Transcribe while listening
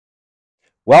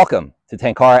Welcome to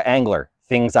Tenkara Angler,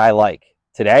 Things I Like.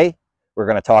 Today, we're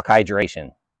going to talk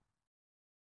hydration.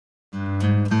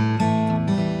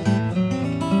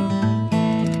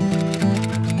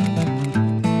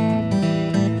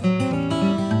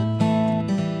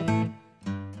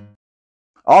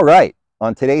 All right,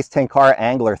 on today's Tenkara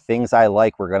Angler, Things I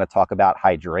Like, we're going to talk about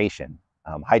hydration.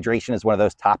 Hydration is one of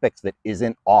those topics that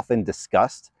isn't often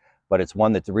discussed, but it's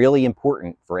one that's really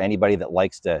important for anybody that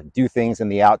likes to do things in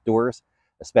the outdoors,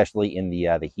 especially in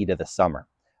the heat of the summer.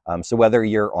 So whether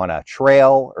you're on a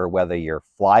trail or whether you're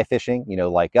fly fishing,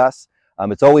 like us,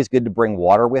 it's always good to bring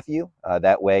water with you.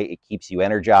 That way it keeps you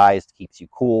energized, keeps you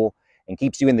cool, and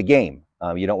keeps you in the game.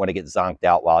 You don't want to get zonked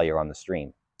out while you're on the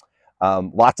stream.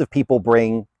 Lots of people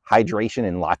bring hydration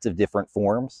in lots of different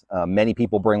forms. Many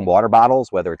people bring water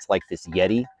bottles, whether it's like this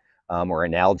Yeti or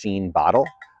an Nalgene bottle.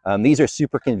 These are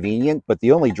super convenient, but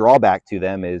the only drawback to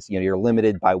them is you're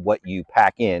limited by what you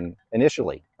pack in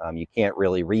initially. You can't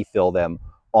really refill them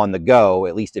on the go,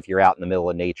 at least if you're out in the middle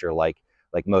of nature like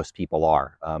most people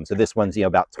are. So this one's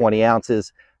about 20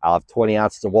 ounces. I'll have 20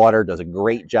 ounces of water. Does a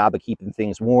great job of keeping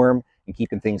things warm and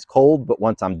keeping things cold, but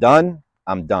once I'm done,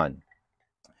 I'm done.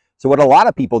 So what a lot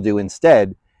of people do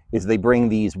instead is they bring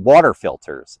these water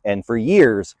filters. And for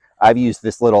years, I've used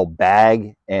this little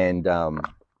bag and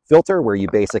filter where you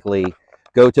basically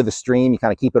go to the stream, you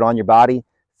kind of keep it on your body,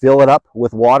 fill it up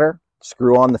with water,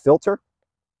 screw on the filter,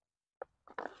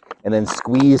 and then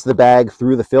squeeze the bag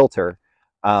through the filter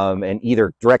and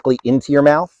either directly into your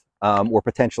mouth or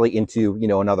potentially into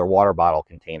another water bottle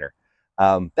container.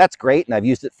 That's great, and I've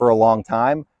used it for a long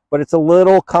time, but it's a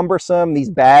little cumbersome.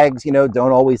 These bags, don't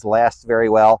always last very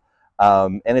well.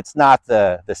 And it's not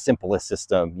the simplest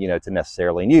system, to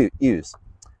necessarily use.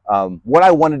 What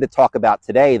I wanted to talk about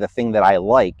today, the thing that I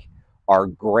like, are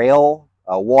GRAYL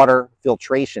water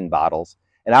filtration bottles.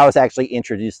 And I was actually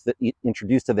introduced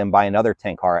to them by another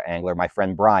Tenkara angler, my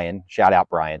friend Brian. Shout out,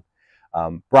 Brian.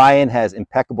 Brian has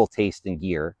impeccable taste in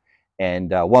gear.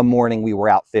 And one morning we were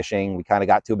out fishing. We kind of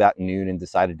got to about noon and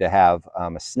decided to have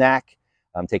a snack,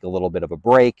 take a little bit of a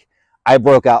break. I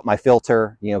broke out my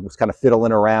filter, was kind of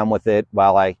fiddling around with it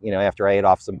while after I ate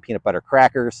off some peanut butter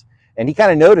crackers. And he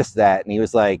kind of noticed that and he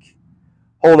was like,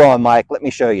 "Hold on, Mike, let me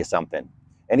show you something."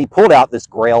 And he pulled out this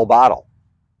GRAYL bottle.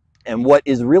 And what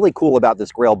is really cool about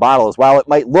this GRAYL bottle is while it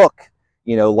might look,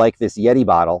 like this Yeti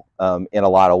bottle in a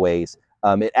lot of ways,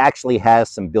 it actually has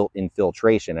some built-in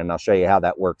filtration. And I'll show you how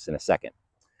that works in a second.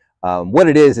 What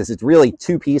it is it's really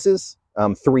two pieces,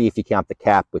 three if you count the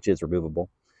cap, which is removable.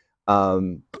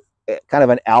 Kind of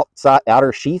an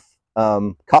outer sheath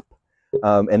cup,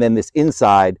 and then this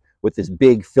inside with this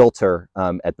big filter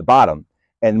at the bottom.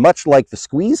 And much like the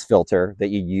squeeze filter that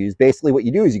you use, basically what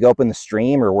you do is you go up in the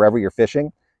stream or wherever you're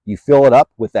fishing, you fill it up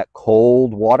with that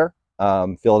cold water,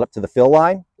 fill it up to the fill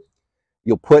line.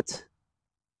 You'll put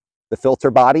the filter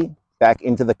body back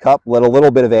into the cup, let a little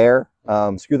bit of air,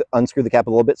 unscrew the cap a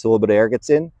little bit so a little bit of air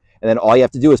gets in, and then all you have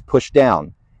to do is push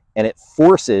down, and it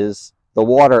forces the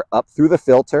water up through the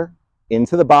filter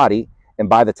into the body. And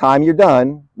by the time you're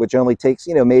done, which only takes,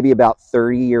 maybe about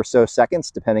 30 or so seconds,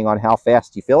 depending on how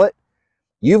fast you fill it,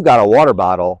 you've got a water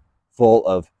bottle full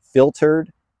of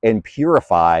filtered and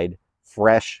purified,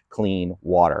 fresh, clean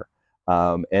water.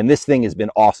 And this thing has been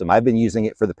awesome. I've been using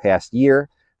it for the past year.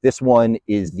 This one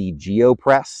is the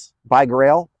GeoPress by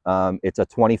GRAYL. It's a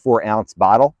 24-ounce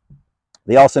bottle.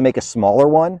 They also make a smaller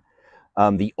one,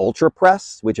 the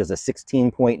UltraPress, which is a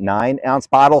 16.9-ounce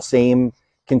bottle, same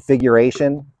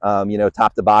configuration,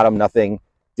 top to bottom, nothing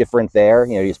different there.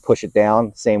 You just push it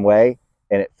down same way,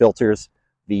 and it filters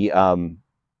the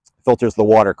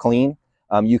water clean.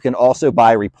 You can also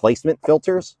buy replacement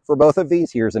filters for both of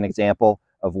these. Here's an example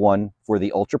of one for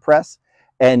the UltraPress.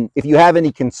 And if you have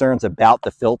any concerns about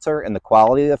the filter and the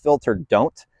quality of the filter,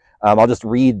 don't. I'll just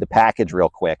read the package real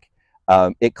quick.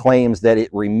 It claims that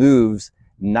it removes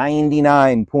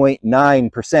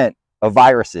 99.9% of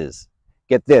viruses.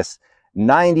 Get this,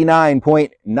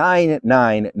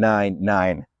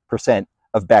 99.9999%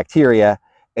 of bacteria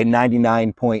and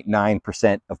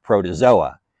 99.9% of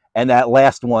protozoa. And that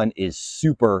last one is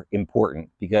super important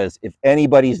because if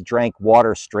anybody's drank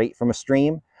water straight from a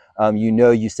stream,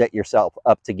 you set yourself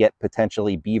up to get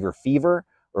potentially beaver fever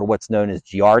or what's known as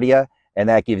giardia. And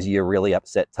that gives you a really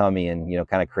upset tummy and,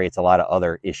 kind of creates a lot of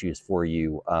other issues for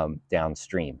you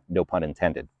downstream, no pun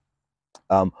intended.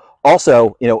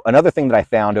 Also, another thing that I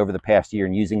found over the past year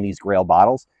in using these GRAYL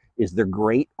bottles is they're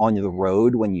great on the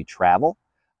road when you travel.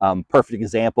 Perfect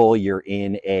example, you're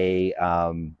in a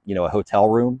hotel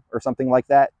room or something like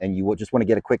that, and you just want to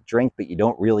get a quick drink, but you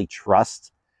don't really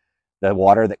trust the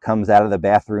water that comes out of the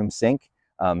bathroom sink.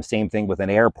 Same thing with an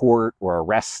airport or a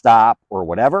rest stop or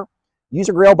whatever. Use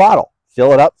a GRAYL bottle.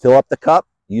 Fill it up, fill up the cup,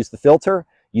 use the filter.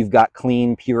 You've got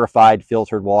clean, purified,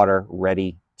 filtered water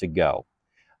ready to go.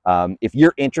 If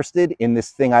you're interested in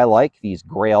this thing I like, these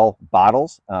GRAYL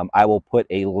bottles, I will put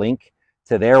a link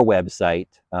to their website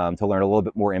to learn a little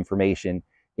bit more information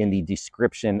in the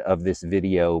description of this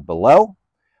video below.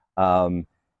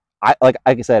 Like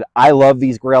I said, I love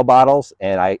these GRAYL bottles,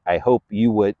 and I hope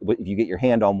you would, if you get your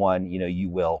hand on one, you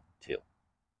will too.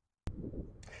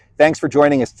 Thanks for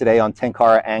joining us today on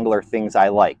Tenkara Angler Things I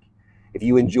Like. If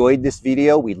you enjoyed this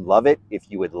video, we'd love it if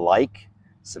you would like,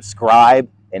 subscribe,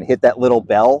 and hit that little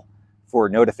bell for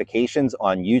notifications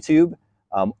on YouTube.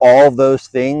 All of those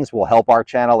things will help our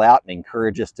channel out and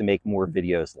encourage us to make more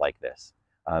videos like this.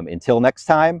 Until next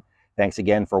time, thanks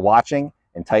again for watching,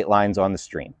 and tight lines on the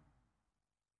stream.